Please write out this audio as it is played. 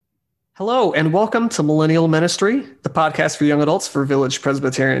Hello, and welcome to Millennial Ministry, the podcast for young adults for Village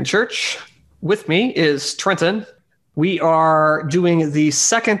Presbyterian Church. With me is Trenton. We are doing the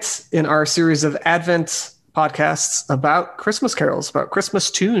second in our series of Advent podcasts about Christmas carols, about Christmas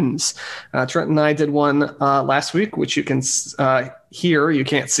tunes. Trenton and I did one last week, which you can hear. You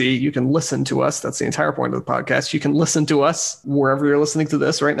can't see. You can listen to us. That's the entire point of the podcast. You can listen to us wherever you're listening to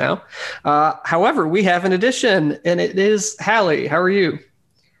this right now. However, we have an addition, and it is Hallie. How are you?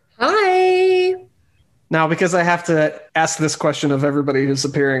 Hi. Now, because I have to ask this question of everybody who's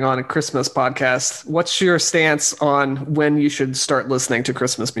appearing on a Christmas podcast, what's your stance on when you should start listening to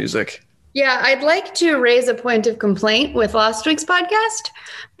Christmas music? Yeah, I'd like to raise a point of complaint with last week's podcast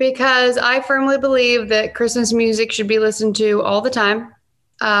because I firmly believe that Christmas music should be listened to all the time,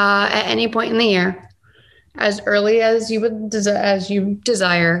 at any point in the year, as early as you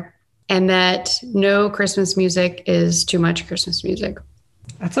desire, and that no Christmas music is too much Christmas music.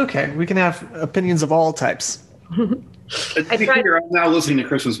 That's okay. We can have opinions of all types. I'm now listening to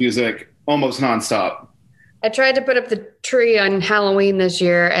Christmas music almost nonstop. I tried to put up the tree on Halloween this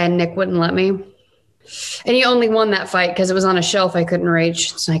year, and Nick wouldn't let me. And he only won that fight because it was on a shelf I couldn't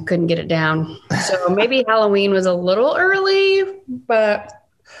reach, so I couldn't get it down. So maybe Halloween was a little early, but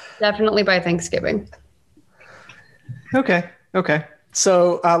definitely by Thanksgiving. Okay.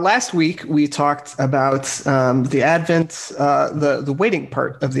 So last week we talked about the Advent, the waiting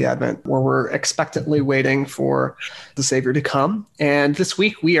part of the Advent, where we're expectantly waiting for the Savior to come. And this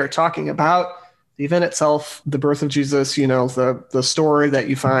week we are talking about the event itself, the birth of Jesus, the story that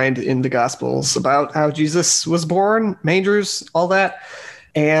you find in the Gospels about how Jesus was born, mangers, all that.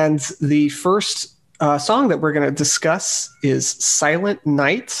 And the first song that we're going to discuss is Silent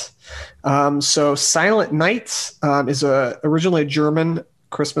Night. So Silent Night is originally a German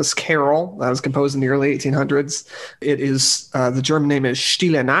Christmas carol that was composed in the early 1800s. It is the German name is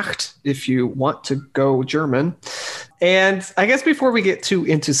Stille Nacht, if you want to go German. And I guess before we get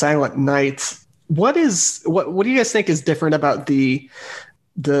into Silent Night, what do you guys think is different about the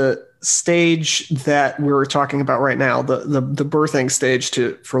stage that we're talking about right now, the birthing stage,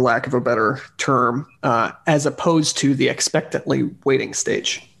 for lack of a better term, as opposed to the expectantly waiting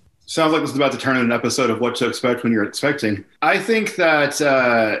stage? Sounds like this is about to turn into an episode of What to Expect When You're Expecting. I think that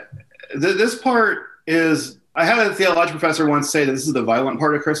this part is, I had a theology professor once say that this is the violent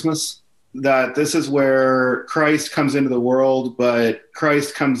part of Christmas, that this is where Christ comes into the world, but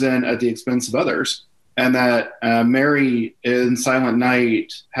Christ comes in at the expense of others. And that Mary in Silent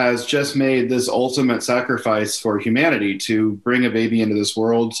Night has just made this ultimate sacrifice for humanity to bring a baby into this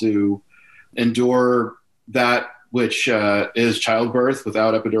world, to endure that which is childbirth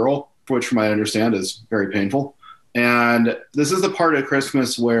without epidural, which from what I understand is very painful. And this is the part of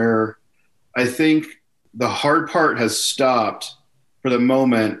Christmas where I think the hard part has stopped for the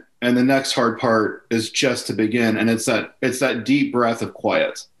moment, and the next hard part is just to begin. And it's that deep breath of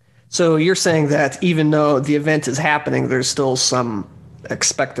quiet. So you're saying that even though the event is happening, there's still some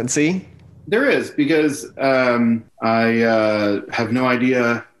expectancy? There is, because I have no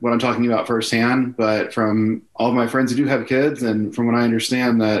idea what I'm talking about firsthand, but from all of my friends who do have kids, and from what I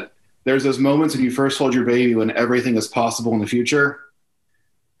understand, that there's those moments when you first hold your baby when everything is possible in the future,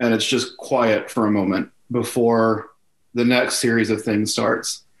 and it's just quiet for a moment before the next series of things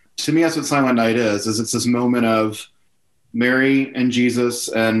starts. To me, that's what Silent Night is it's this moment of Mary and Jesus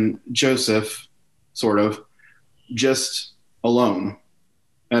and Joseph, sort of, just alone.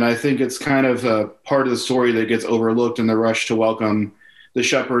 And I think it's kind of a part of the story that gets overlooked in the rush to welcome the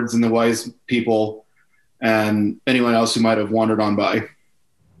shepherds and the wise people and anyone else who might have wandered on by.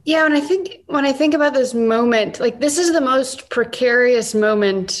 Yeah, and I think when I think about this moment, like, this is the most precarious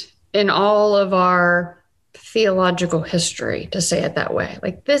moment in all of our theological history, to say it that way.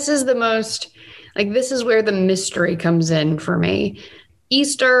 Like, this is this is where the mystery comes in for me.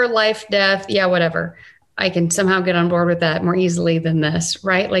 Easter, life, death, yeah, whatever. I can somehow get on board with that more easily than this,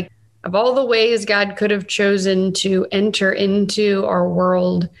 right? Like, of all the ways God could have chosen to enter into our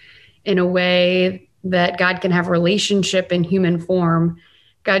world in a way that God can have relationship in human form,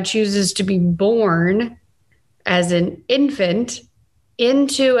 God chooses to be born as an infant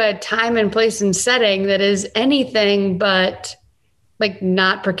into a time and place and setting that is anything but, like,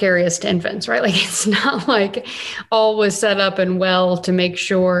 not precarious to infants, right? Like, it's not like all was set up and well to make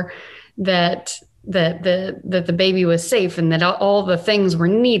sure that the baby was safe and that all the things were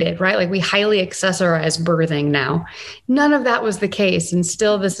needed, right? Like, we highly accessorize birthing now. None of that was the case. And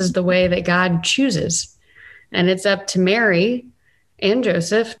still, this is the way that God chooses. And it's up to Mary and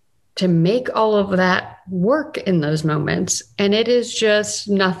Joseph to make all of that work in those moments. And it is just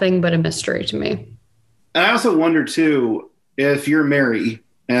nothing but a mystery to me. And I also wonder, too, if you're Mary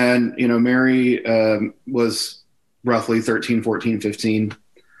And, Mary was roughly 13, 14, 15,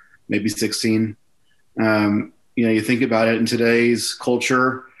 maybe 16. You think about it in today's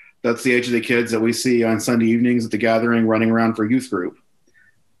culture, that's the age of the kids that we see on Sunday evenings at the gathering running around for youth group.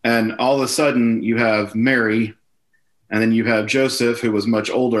 And all of a sudden you have Mary, and then you have Joseph, who was much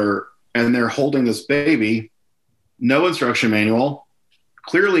older, and they're holding this baby, no instruction manual,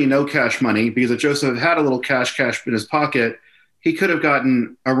 clearly no cash money, because if Joseph had a little cash in his pocket, he could have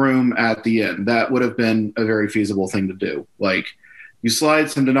gotten a room at the inn. That would have been a very feasible thing to do. Like, you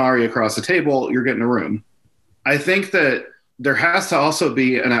slide some denarii across the table, you're getting a room. I think that there has to also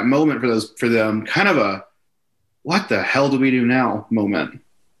be, in that moment for them, kind of a, what the hell do we do now moment.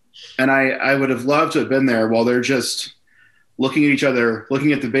 And I would have loved to have been there while they're just looking at each other,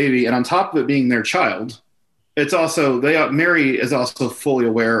 looking at the baby, and on top of it being their child, it's also, Mary is also fully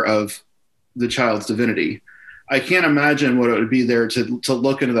aware of the child's divinity. I can't imagine what it would be there to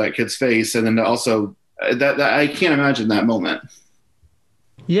look into that kid's face, and then to also, that I can't imagine that moment.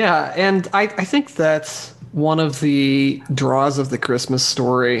 Yeah, and I think that one of the draws of the Christmas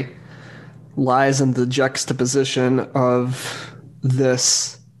story lies in the juxtaposition of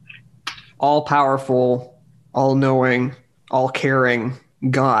this all-powerful, all-knowing, all-caring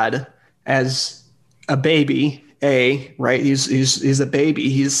God as a baby, right? He's a baby.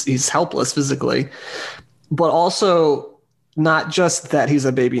 He's helpless physically, but also not just that he's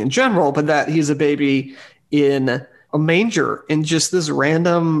a baby in general, but that he's a baby in a manger, in just this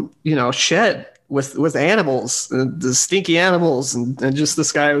random, shed with animals, the stinky animals, and just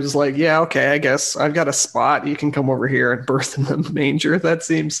this guy was like, yeah, okay, I guess I've got a spot. You can come over here and birth in the manger. That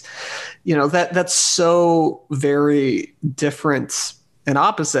seems, that's so very different and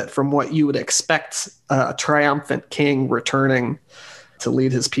opposite from what you would expect a triumphant king returning to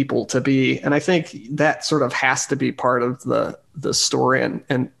lead his people to be. And I think that sort of has to be part of the story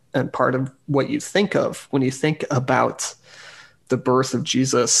and part of what you think of when you think about the birth of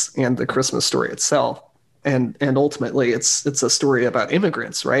Jesus and the Christmas story itself. And ultimately it's a story about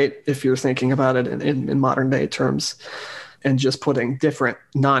immigrants, right? If you're thinking about it in modern day terms, and just putting different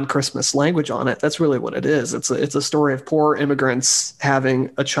non-Christmas language on it, that's really what it is. It's a story of poor immigrants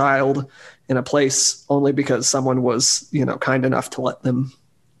having a child in a place only because someone was, kind enough to let them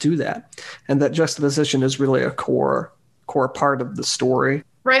do that. And that juxtaposition is really a core part of the story.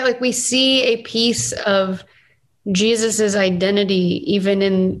 Right. Like, we see a piece of Jesus's identity even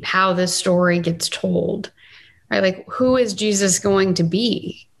in how this story gets told, right? Like, who is Jesus going to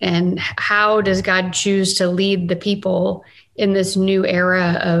be? And how does God choose to lead the people in this new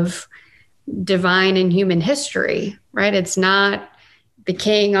era of divine and human history, right? It's not the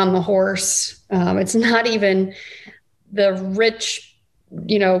king on the horse. It's not even the rich,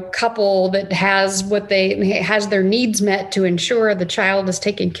 couple that has has their needs met to ensure the child is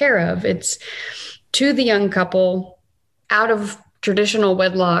taken care of. It's to the young couple out of traditional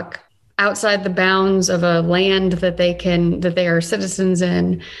wedlock, outside the bounds of a land that they are citizens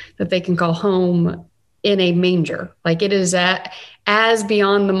in, that they can call home, in a manger. Like, it is as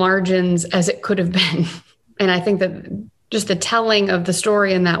beyond the margins as it could have been. And I think that just the telling of the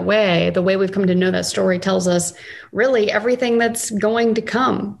story in that way, the way we've come to know that story, tells us really everything that's going to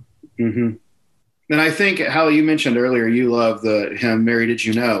come. Mm-hmm. And I think, Hallie, you mentioned earlier, you love the hymn, Mary Did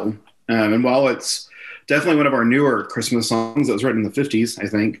You Know? And while it's definitely one of our newer Christmas songs that was written in the 50s, I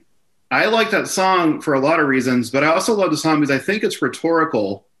think, I like that song for a lot of reasons, but I also love the song because I think it's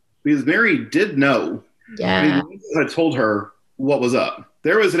rhetorical, because Mary did know. Yeah. I mean, I told her what was up.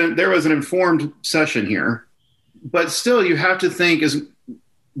 There was an informed session here, but still you have to think, is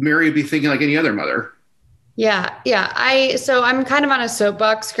Mary be thinking like any other mother? Yeah. Yeah. So I'm kind of on a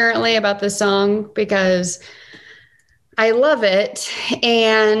soapbox currently about this song because I love it.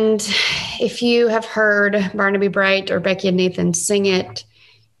 And if you have heard Barnaby Bright or Becky and Nathan sing it,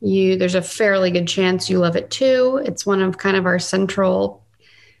 there's a fairly good chance you love it too. It's one of kind of our central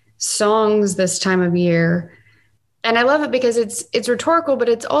songs this time of year. And I love it because it's rhetorical, but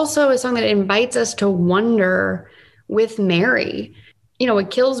it's also a song that invites us to wonder with Mary.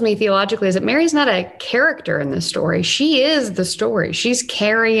 What kills me theologically is that Mary's not a character in this story. She is the story. She's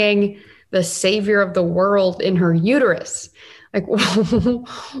carrying the savior of the world in her uterus. Like,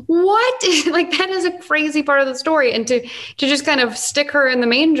 what? Like, that is a crazy part of the story. And to just kind of stick her in the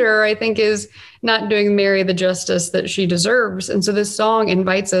manger, I think, is not doing Mary the justice that she deserves. And so this song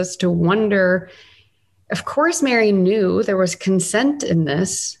invites us to wonder. Of course, Mary knew there was consent in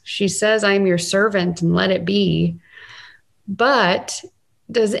this. She says, I am your servant, and let it be. But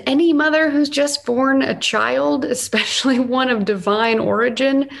does any mother who's just born a child, especially one of divine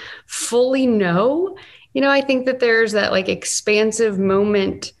origin, fully know I think that there's that like expansive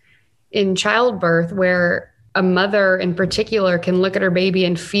moment in childbirth where a mother in particular can look at her baby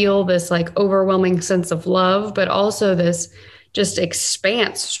and feel this like overwhelming sense of love, but also this just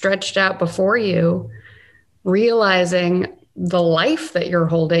expanse stretched out before you, realizing the life that you're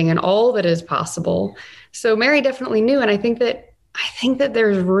holding and all that is possible. So Mary definitely knew. And I think that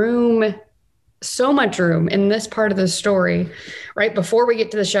there's room, so much room in this part of the story, right before we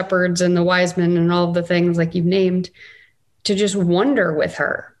get to the shepherds and the wise men and all of the things like you've named, to just wonder with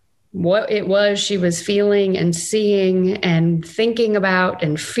her what it was she was feeling and seeing and thinking about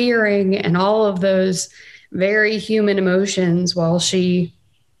and fearing and all of those very human emotions while she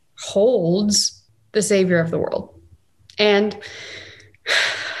holds the savior of the world. And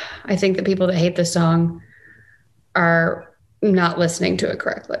I think the people that hate this song are not listening to it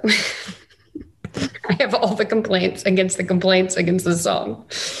correctly. I have all the complaints against the song.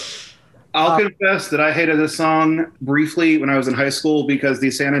 I'll confess that I hated this song briefly when I was in high school because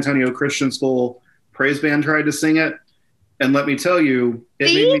the San Antonio Christian School praise band tried to sing it. And let me tell you, it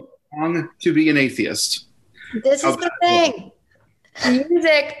made me long to be an atheist. This is the thing.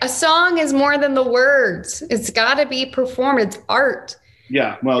 Music, a song is more than the words. It's got to be performed. It's art.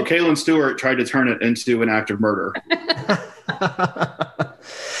 Yeah. Well, Kaylin Stewart tried to turn it into an act of murder.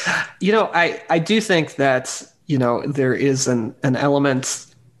 I do think that, there is an element,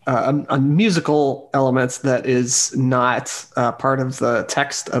 a musical element that is not part of the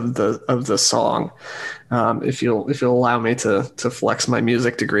text of the song. If you'll allow me to flex my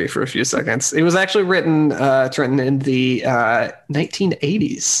music degree for a few seconds, it was actually written in the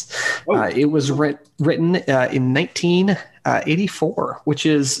 1980s. Oh. It was written in 1984, which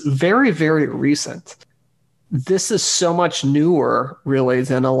is very, very recent. This is so much newer, really,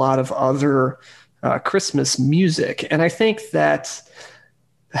 than a lot of other Christmas music, and I think that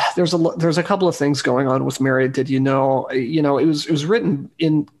there's a couple of things going on with Mary. Did you know? It was written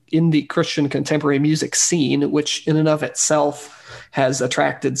in the Christian contemporary music scene, which in and of itself has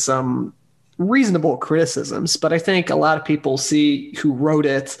attracted some reasonable criticisms. But I think a lot of people see who wrote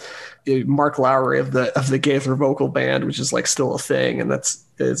it, Mark Lowry of the Gaither Vocal Band, which is like still a thing, and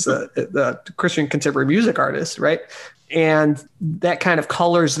is a Christian contemporary music artist, right? And that kind of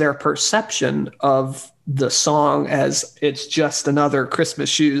colors their perception of the song as it's just another Christmas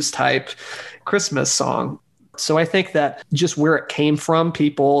shoes type Christmas song. So I think that just where it came from,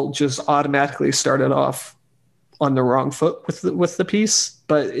 people just automatically started off on the wrong foot with the piece.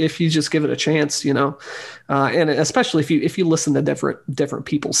 But if you just give it a chance, and especially if you listen to different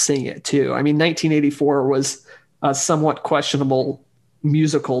people sing it too. I mean, 1984 was a somewhat questionable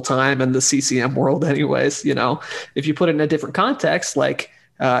musical time in the CCM world anyways. If you put it in a different context, like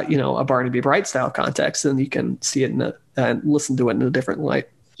a Barnaby Bright style context, then you can see it and listen to it in a different light.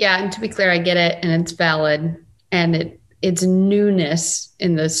 Yeah, and to be clear, I get it, and it's valid, and its newness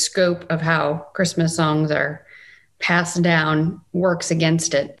in the scope of how Christmas songs are passed down works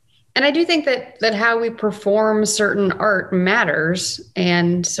against it. And I do think that how we perform certain art matters,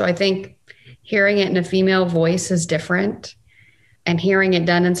 and so I think hearing it in a female voice is different, and hearing it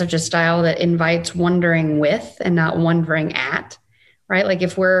done in such a style that invites wondering with and not wondering at, right? Like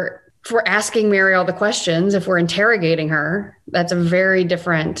if we're asking Mary all the questions, if we're interrogating her, that's a very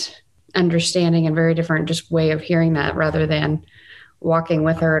different understanding and very different just way of hearing that, rather than walking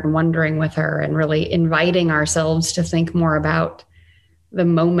with her and wondering with her and really inviting ourselves to think more about the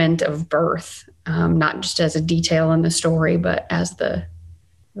moment of birth, not just as a detail in the story, but as the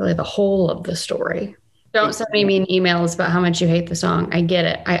whole of the story. Don't send me mean emails about how much you hate the song. I get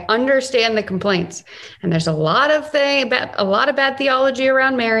it. I understand the complaints. And there's a lot of bad theology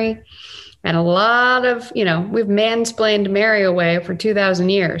around Mary, and a lot of, we've mansplained Mary away for 2,000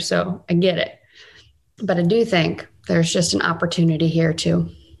 years. So I get it. But I do think there's just an opportunity here to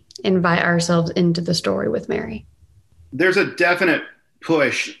invite ourselves into the story with Mary. There's a definite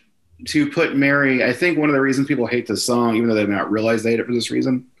push to put Mary. I think one of the reasons people hate this song, even though they may not realize they hate it for this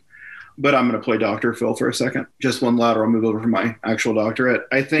reason, but I'm going to play Dr. Phil for a second. Just one lateral move over from my actual doctorate.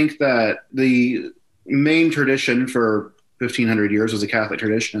 I think that the main tradition for 1,500 years was a Catholic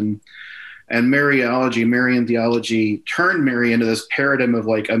tradition. And Marian theology turned Mary into this paradigm of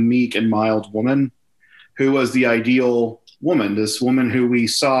like a meek and mild woman who was the ideal woman, this woman who we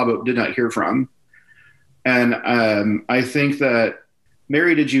saw but did not hear from. And I think that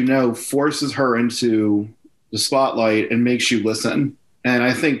Mary, Did You Know, forces her into the spotlight and makes you listen. And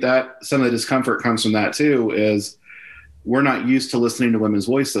I think that some of the discomfort comes from that too, is we're not used to listening to women's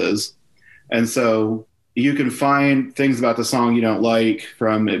voices. And so you can find things about the song you don't like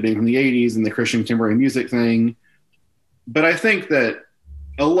from it being from the 80s and the Christian contemporary music thing. But I think that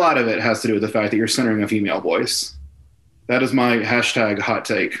a lot of it has to do with the fact that you're centering a female voice. That is my hashtag hot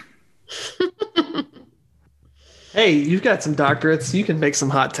take. Hey, you've got some doctorates. You can make some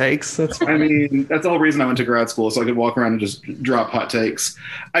hot takes. That's fine. I mean, that's the whole reason I went to grad school, so I could walk around and just drop hot takes.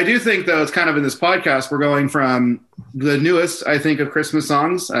 I do think, though, it's kind of in this podcast, we're going from the newest, I think, of Christmas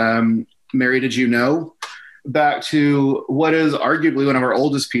songs, Mary, Did You Know, back to what is arguably one of our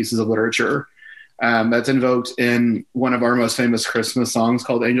oldest pieces of literature that's invoked in one of our most famous Christmas songs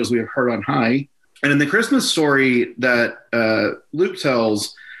called Angels We Have Heard on High. And in the Christmas story that Luke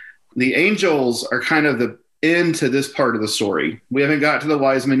tells, the angels are kind of the into this part of the story. We haven't got to the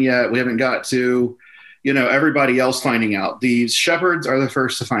wise men yet. We haven't got to, everybody else finding out. These shepherds are the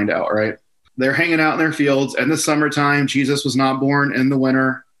first to find out, right? They're hanging out in their fields in the summertime. Jesus was not born in the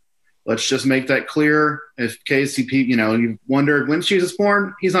winter. Let's just make that clear. In case you've wondered, when's Jesus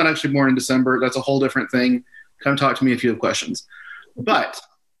born? He's not actually born in December. That's a whole different thing. Come talk to me if you have questions. But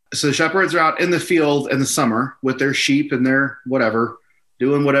so the shepherds are out in the field in the summer with their sheep and their whatever,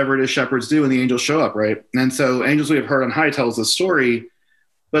 doing whatever it is shepherds do, and the angels show up, right? And so Angels We Have Heard on High tells the story,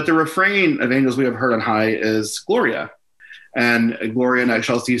 but the refrain of Angels We Have Heard on High is Gloria. And Gloria in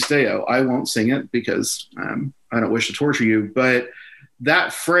excelsis Deo. I won't sing it because I don't wish to torture you, but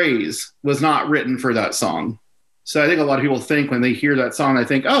that phrase was not written for that song. So I think a lot of people think when they hear that song, they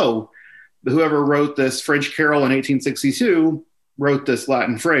think, oh, whoever wrote this French carol in 1862 wrote this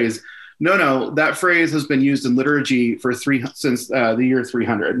Latin phrase. No, that phrase has been used in liturgy since the year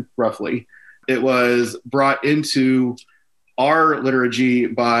 300, roughly. It was brought into our liturgy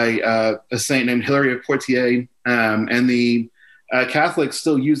by a saint named Hilary of Poitiers, and the Catholics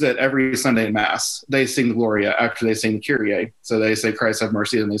still use it every Sunday in Mass. They sing the Gloria after they sing the Kyrie. So they say, Christ have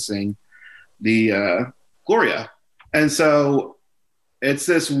mercy, and they sing the Gloria. And so it's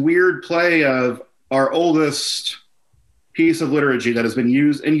this weird play of our oldest piece of liturgy that has been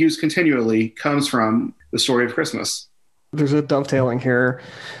used and used continually comes from the story of Christmas. There's a dovetailing here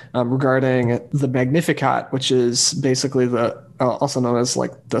regarding the Magnificat, which is basically also known as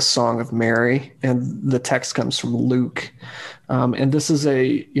like the Song of Mary, and the text comes from Luke. And this is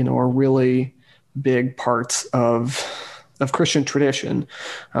a really big part of Christian tradition,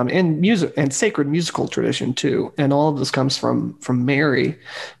 and music and sacred musical tradition too. And all of this comes from Mary,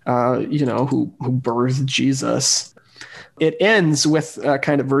 who birthed Jesus. It ends with a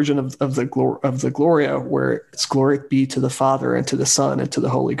kind of version of the Gloria, where it's glory be to the Father and to the Son and to the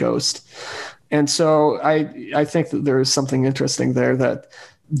Holy Ghost. And so I think that there is something interesting there that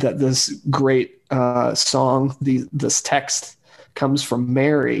this great song, this text comes from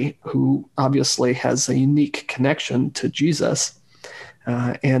Mary, who obviously has a unique connection to Jesus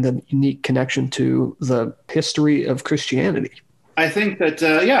and a unique connection to the history of Christianity. I think that,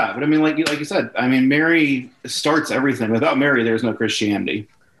 but I mean, like you said, I mean, Mary starts everything. Without Mary, there's no Christianity.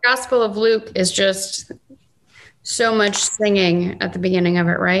 Gospel of Luke is just so much singing at the beginning of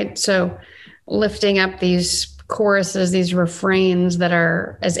it, right? So lifting up these choruses, these refrains that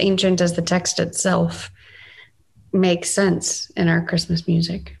are as ancient as the text itself makes sense in our Christmas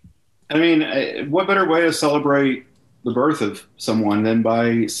music. I mean, what better way to celebrate the birth of someone than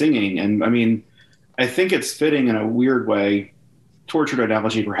by singing? And I mean, I think it's fitting in a weird way, tortured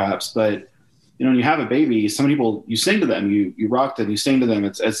analogy perhaps, but when you have a baby, some people, you sing to them, you rock them, you sing to them.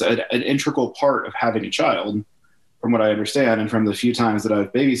 It's an integral part of having a child, from what I understand, and from the few times that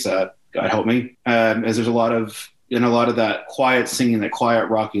I've babysat, God help me, as there's a lot of that quiet singing, that quiet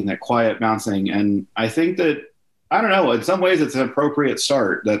rocking, that quiet bouncing. And I think that, I don't know, in some ways it's an appropriate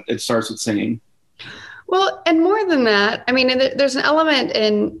start, that it starts with singing. Well, and more than that, I mean, there's an element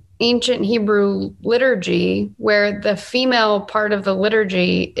in ancient Hebrew liturgy where the female part of the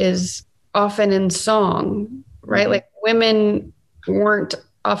liturgy is often in song, right? Mm-hmm. Like women weren't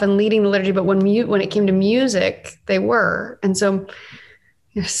often leading the liturgy, but when it came to music, they were. And so,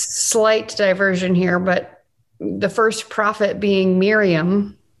 slight diversion here, but the first prophet being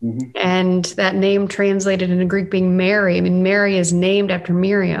Miriam, mm-hmm. and that name translated into Greek being Mary. I mean, Mary is named after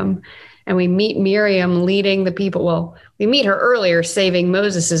Miriam. And we meet Miriam leading the people. Well, we meet her earlier saving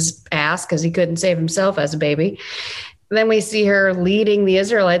Moses' ass because he couldn't save himself as a baby. And then we see her leading the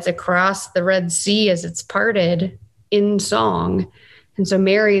Israelites across the Red Sea as it's parted in song. And so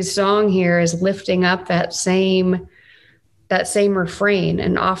Mary's song here is lifting up that same refrain,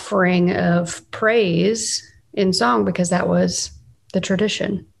 an offering of praise in song, because that was the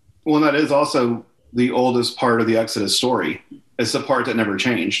tradition. Well, and that is also the oldest part of the Exodus story. It's the part that never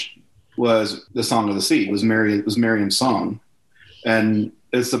changed. Was the Song of the Sea, was Miriam's song. And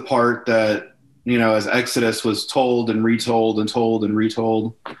it's the part that, as Exodus was told and retold and told and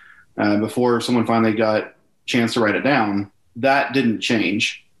retold, before someone finally got a chance to write it down, that didn't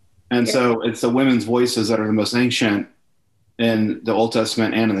change. And so it's the women's voices that are the most ancient in the Old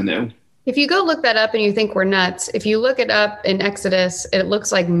Testament and in the New. If you go look that up and you think we're nuts, if you look it up in Exodus, it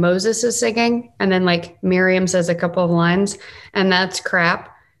looks like Moses is singing. And then like Miriam says a couple of lines, and that's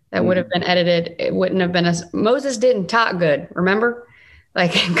crap. That would have been edited. It wouldn't have been Moses didn't talk good. Remember?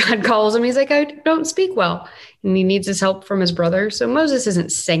 Like God calls him. He's like, I don't speak well. And he needs his help from his brother. So Moses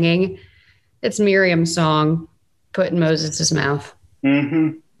isn't singing. It's Miriam's song put in Moses' mouth.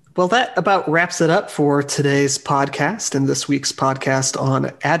 Mm-hmm. Well, that about wraps it up for today's podcast and this week's podcast on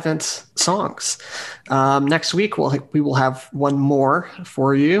Advent songs. Next week, we will have one more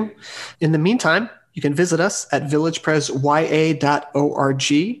for you. In the meantime, you can visit us at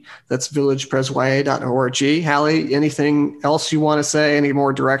villagepresya.org. That's villagepresya.org. Hallie, anything else you want to say? Any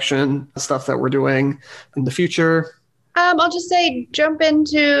more direction, stuff that we're doing in the future? I'll just say jump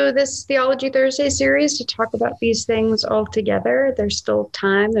into this Theology Thursday series to talk about these things all together. There's still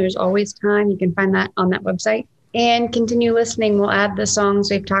time. There's always time. You can find that on that website. And continue listening. We'll add the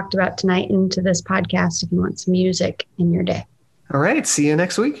songs we've talked about tonight into this podcast if you want some music in your day. All right. See you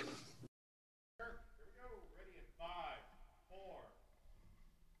next week.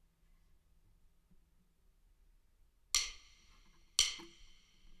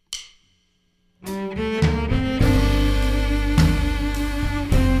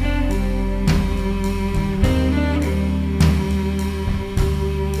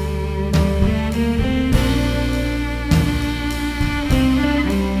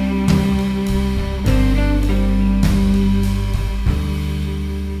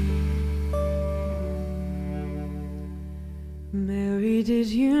 Mary, did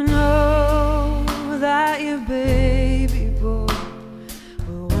you know that your baby boy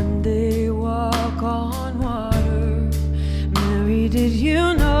will one day walk on water? Mary, did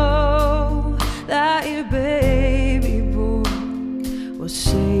you know that your baby boy will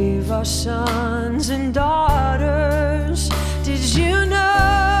save our sons and daughters? Did you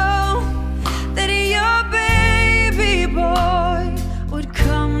know that your baby boy would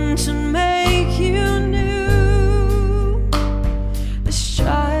come to make you new?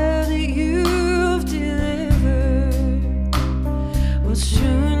 Child that you've delivered will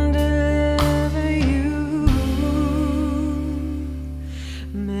soon deliver you.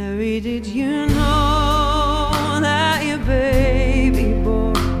 Mary, did you know that your baby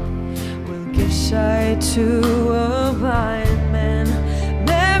boy will give sight to a blind man?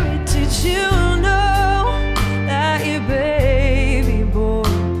 Mary, did you know that your baby boy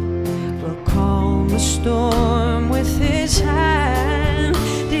will calm the storm with his hand?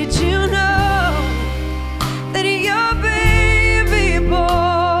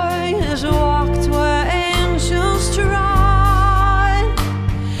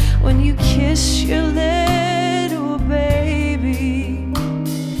 Kiss your little baby,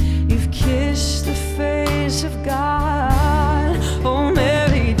 you've kissed the face of God. Oh,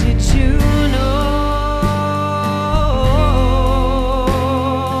 Mary, did you know?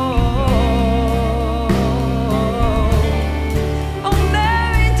 Oh,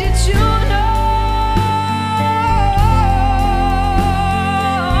 Mary, did you know?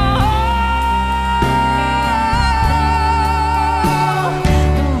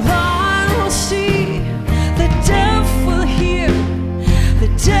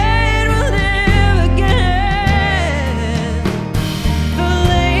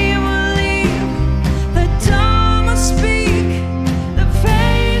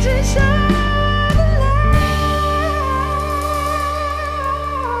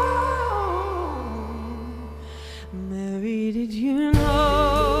 Mary, did you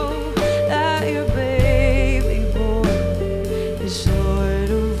know that your baby boy is Lord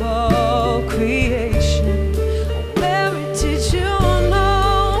of all creation? Mary, did you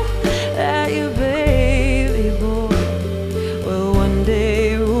know that your baby boy will one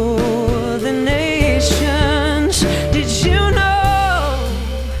day rule the nations? Did you know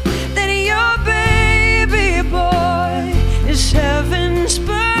that your baby boy is heaven's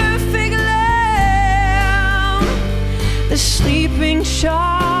perfect lamb? The sleeping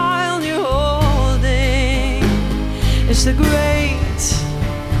child you're holding is the great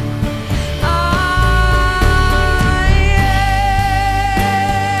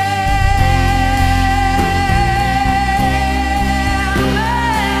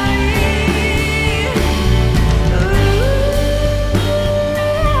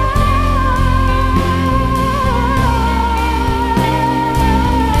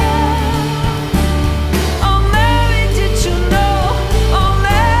Oh, Mary, did you know? Oh,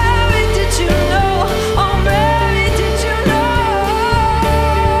 Mary, did you know?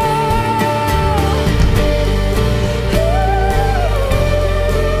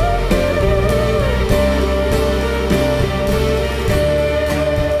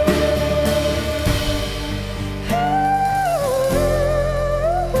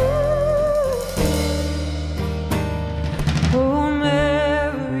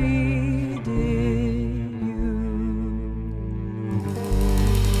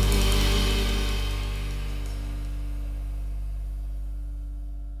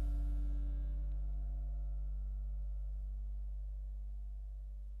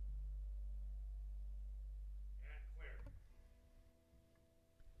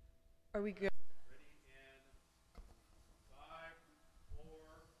 Are we good?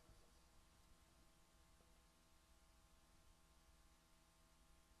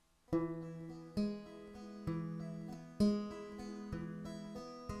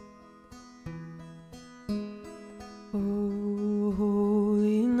 Oh,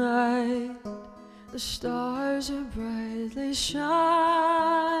 holy night, the stars are brightly shining.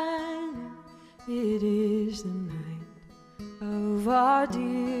 It is the night of our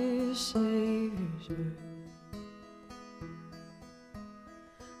dear Savior's birth.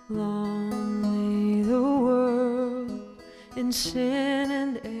 Long lay the world in sin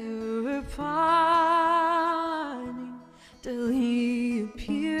and error pining, till he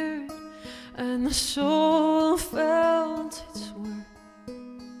appeared and the soul felt its worth.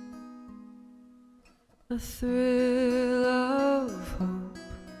 A thrill of hope,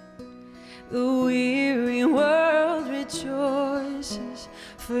 the weary world rejoices,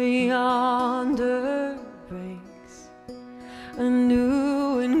 for yonder breaks a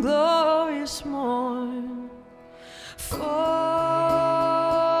new and glorious morn. Fall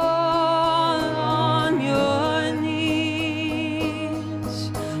on your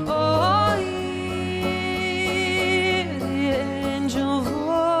knees, oh, hear the angel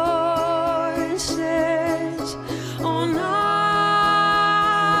voices, oh, night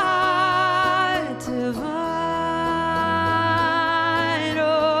divine,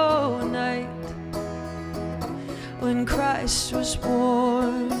 oh, night when Christ was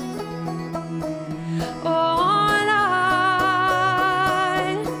born.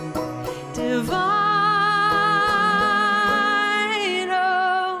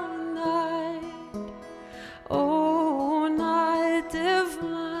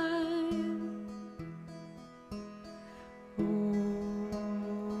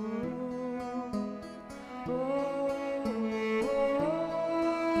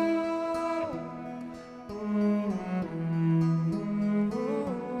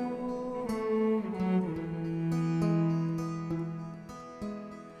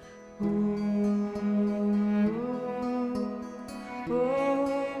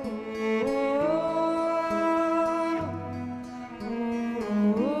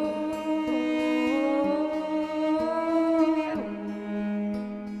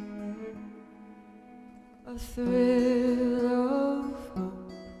 A thrill of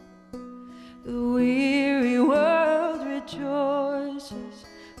hope, the weary world rejoices,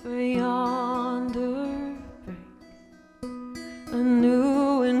 for yonder breaks a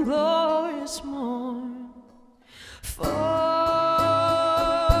new and glorious morn. Fall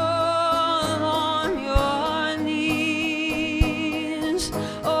on your knees,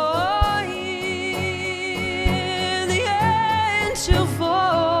 oh, hear the angel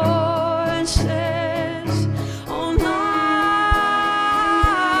voices, oh, night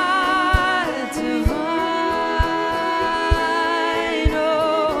divine,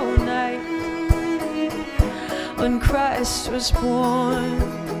 oh, night when Christ was born.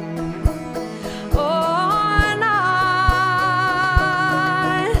 Oh, night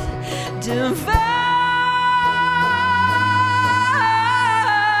divine,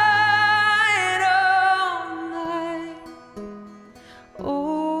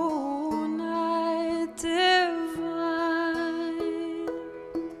 oh, night divine.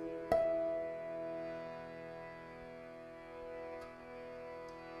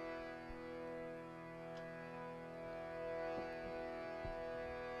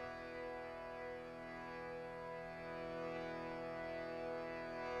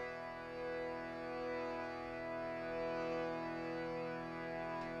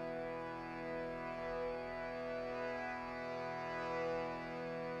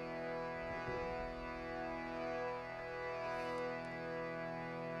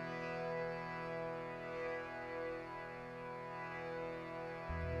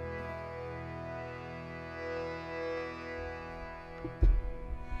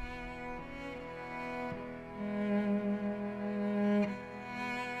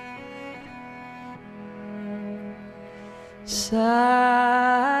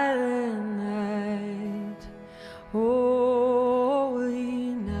 Silent night,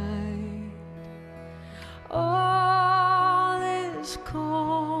 holy night, all is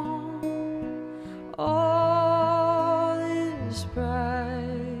calm, all is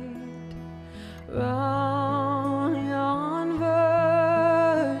bright, round yon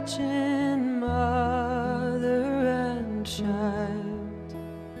virgin mother and child,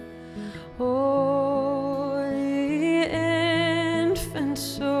 holy infant,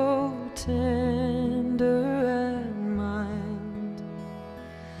 so tender and mild,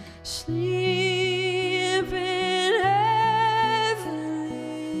 sleep in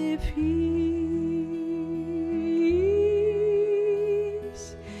heavenly peace.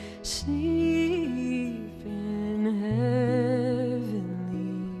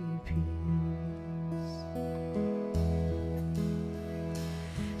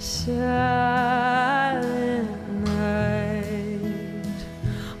 silent night,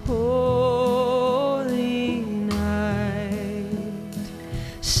 holy night,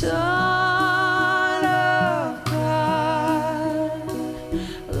 Son of God,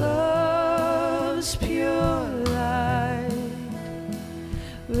 love's pure light,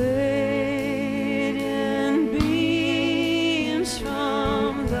 radiant beams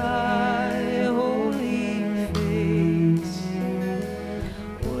from thy holy face,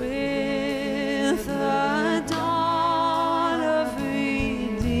 with the dawn of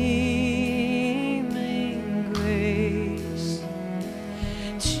redeeming grace.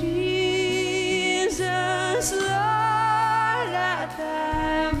 Jesus, Lord, at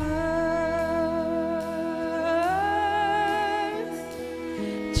thy birth,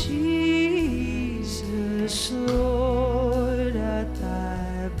 Jesus, Lord, at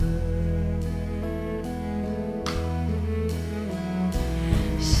thy birth.